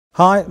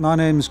Hi, my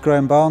name is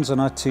Graham Barnes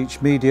and I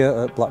teach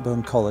media at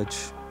Blackburn College.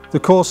 The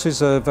course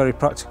is a very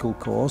practical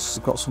course.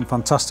 We've got some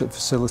fantastic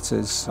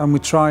facilities and we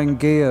try and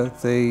gear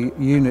the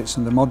units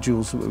and the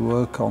modules that we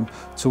work on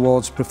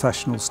towards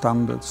professional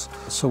standards.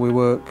 So we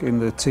work in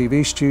the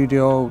TV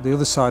studio. The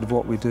other side of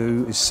what we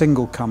do is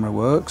single camera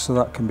work, so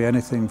that can be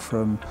anything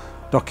from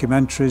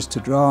documentaries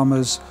to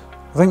dramas.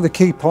 I think the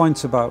key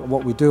point about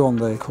what we do on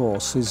the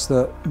course is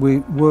that we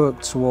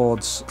work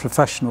towards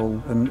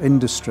professional and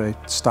industry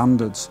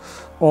standards.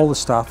 All the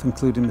staff,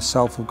 including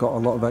myself, have got a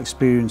lot of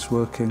experience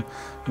working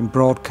in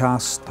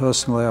broadcast.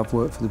 Personally, I've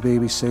worked for the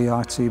BBC,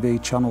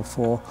 ITV, Channel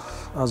 4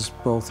 as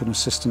both an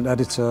assistant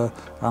editor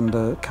and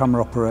a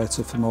camera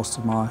operator for most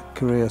of my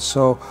career.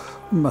 So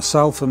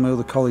myself and my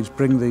other colleagues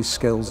bring these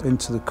skills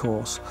into the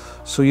course.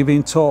 So you're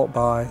being taught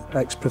by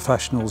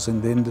ex-professionals in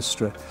the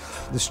industry.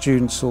 The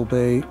students will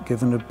be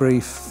given a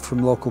brief from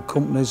local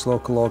companies,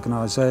 local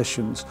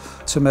organisations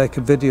to make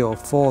a video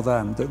for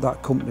them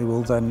that company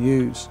will then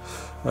use.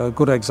 A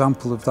good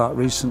example of that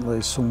recently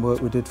is some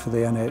work we did for the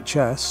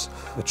NHS,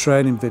 a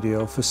training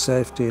video for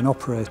safety in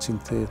operating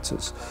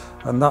theatres.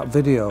 And that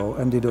video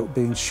ended up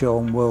being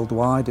shown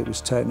worldwide. It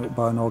was taken up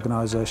by an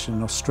organisation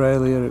in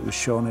Australia, it was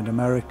shown in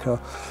America.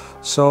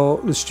 So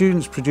the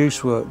students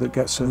produce work that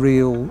gets a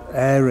real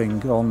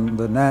airing on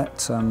the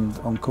net and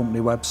on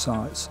company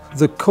websites.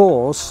 The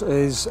course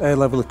is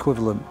A-level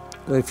equivalent.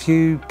 If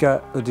you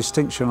get a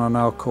distinction on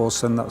our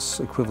course, then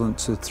that's equivalent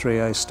to 3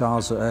 A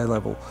stars at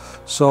A-level.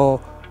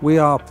 So we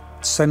are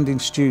sending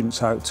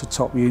students out to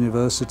top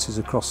universities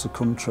across the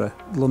country.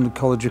 London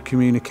College of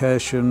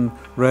Communication,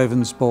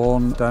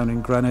 Ravensbourne down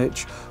in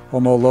Greenwich,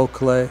 or more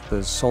locally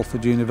there's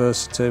Salford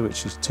University,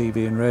 which is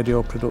TV and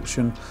radio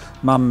production,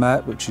 Man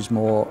Met, which is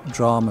more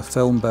drama,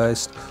 film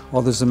based,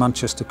 or there's the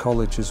Manchester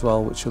College as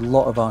well, which a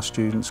lot of our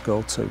students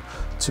go to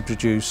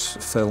produce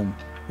film.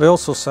 We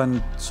also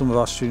send some of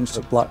our students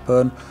to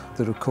Blackburn.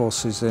 There are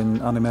courses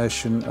in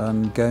animation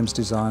and games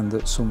design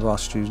that some of our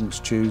students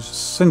choose.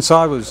 Since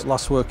I was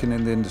last working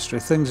in the industry,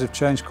 things have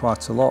changed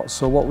quite a lot.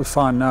 So what we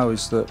find now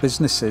is that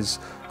businesses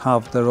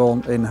have their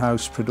own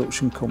in-house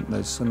production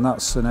companies, and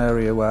that's an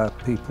area where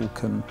people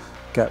can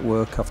get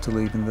work after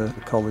leaving the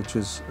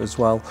colleges as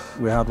well.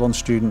 We had one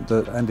student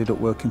that ended up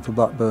working for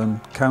Blackburn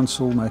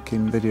Council,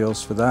 making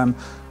videos for them.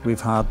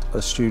 We've had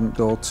a student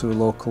go to a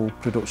local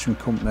production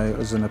company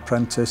as an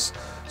apprentice.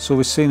 So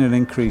we've seen an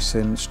increase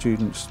in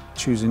students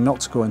choosing not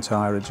to go into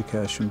higher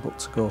education but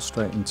to go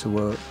straight into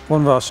work.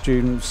 One of our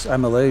students,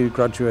 Emily, who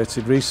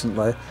graduated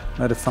recently,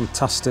 made a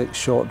fantastic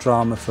short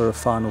drama for a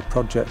final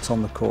project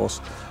on the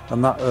course,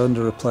 and that earned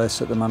her a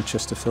place at the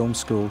Manchester Film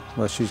School,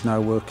 where she's now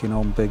working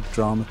on big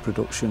drama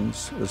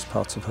productions as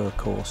part of her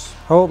course.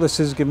 I hope this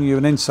has given you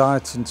an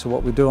insight into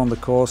what we do on the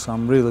course.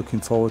 I'm really looking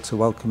forward to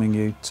welcoming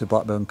you to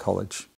Blackburn College.